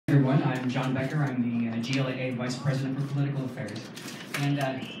everyone. I'm John Becker. I'm the GLAA Vice President for Political Affairs. And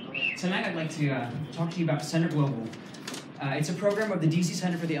tonight I'd like to talk to you about Center Global. It's a program of the DC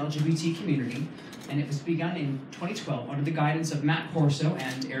Center for the LGBT Community, and it was begun in 2012 under the guidance of Matt Corso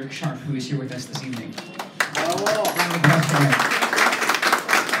and Eric Scharf, who is here with us this evening.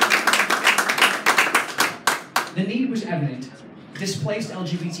 The need was evident. Displaced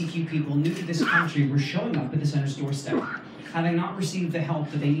LGBTQ people new to this country were showing up at the center's doorstep, having not received the help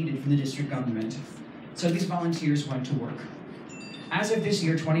that they needed from the district government. So these volunteers went to work. As of this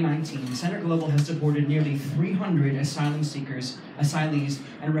year, 2019, Center Global has supported nearly 300 asylum seekers, asylees,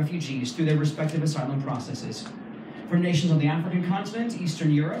 and refugees through their respective asylum processes. From nations on the African continent,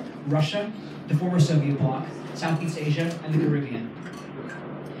 Eastern Europe, Russia, the former Soviet bloc, Southeast Asia, and the Caribbean.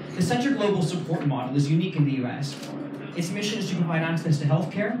 The Center Global support model is unique in the US. Its mission is to provide access to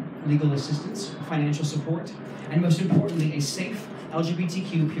healthcare, legal assistance, financial support, and most importantly, a safe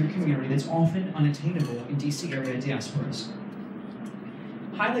LGBTQ peer community that's often unattainable in DC area diasporas.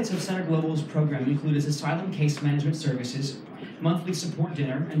 Highlights of Center Global's program include its asylum case management services, monthly support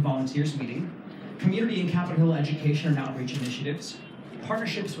dinner and volunteers meeting, community and Capitol Hill education and outreach initiatives,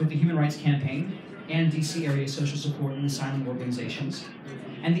 partnerships with the Human Rights Campaign and DC area social support and asylum organizations,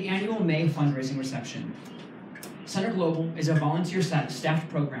 and the annual May fundraising reception. Center Global is a volunteer staffed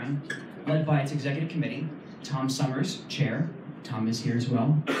program led by its executive committee, Tom Summers, chair. Tom is here as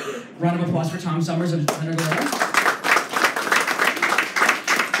well. Round of applause for Tom Summers of Center Global.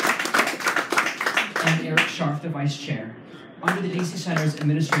 And Eric Scharf, the vice chair, under the DC Center's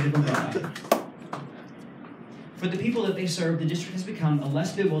administrative umbrella. For the people that they serve, the district has become a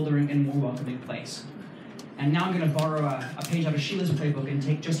less bewildering and more welcoming place. And now I'm going to borrow a page out of Sheila's playbook and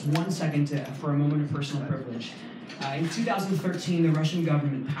take just 1 second for a moment of personal privilege. In 2013, the Russian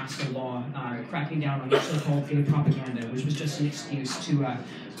government passed a law cracking down on so-called gay propaganda, which was just an excuse to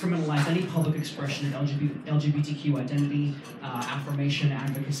criminalize any public expression of LGBTQ identity, affirmation,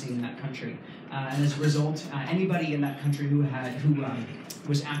 advocacy in that country. And as a result, anybody in that country who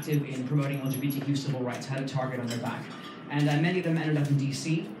was active in promoting LGBTQ civil rights had a target on their back. And many of them ended up in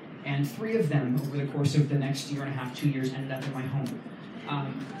DC, and 3 of them, over the course of the next year and a half, 2 years, ended up in my home.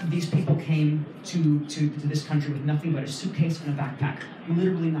 These people came to this country with nothing but a suitcase and a backpack,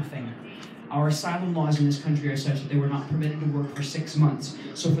 literally nothing. Our asylum laws in this country are such that they were not permitted to work for 6 months.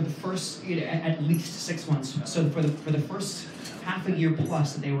 So for the first, at least 6 months. So for the first half a year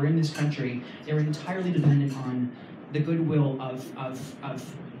plus that they were in this country, they were entirely dependent on the goodwill of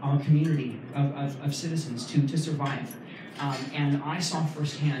our community, of citizens to survive. And I saw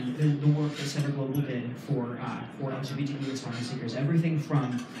firsthand the work that Center Global did for LGBTQ asylum seekers. Everything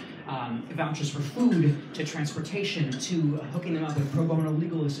from vouchers for food, to transportation, to hooking them up with pro bono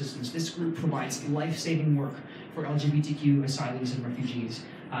legal assistance. This group provides life-saving work for LGBTQ asylees and refugees.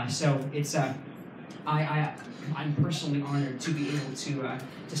 So it's I'm personally honored to be able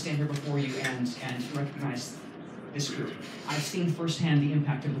to stand here before you and recognize this group. I've seen firsthand the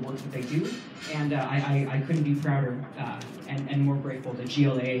impact of the work that they do, and I couldn't be prouder and more grateful that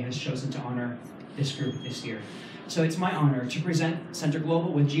GLAA has chosen to honor this group this year. So it's my honor to present Center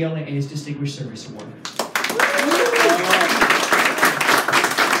Global with GLAA's Distinguished Service Award.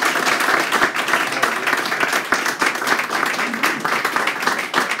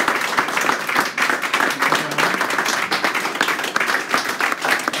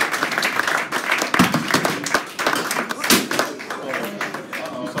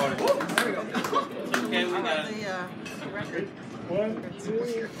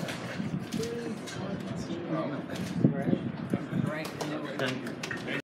 Thank you.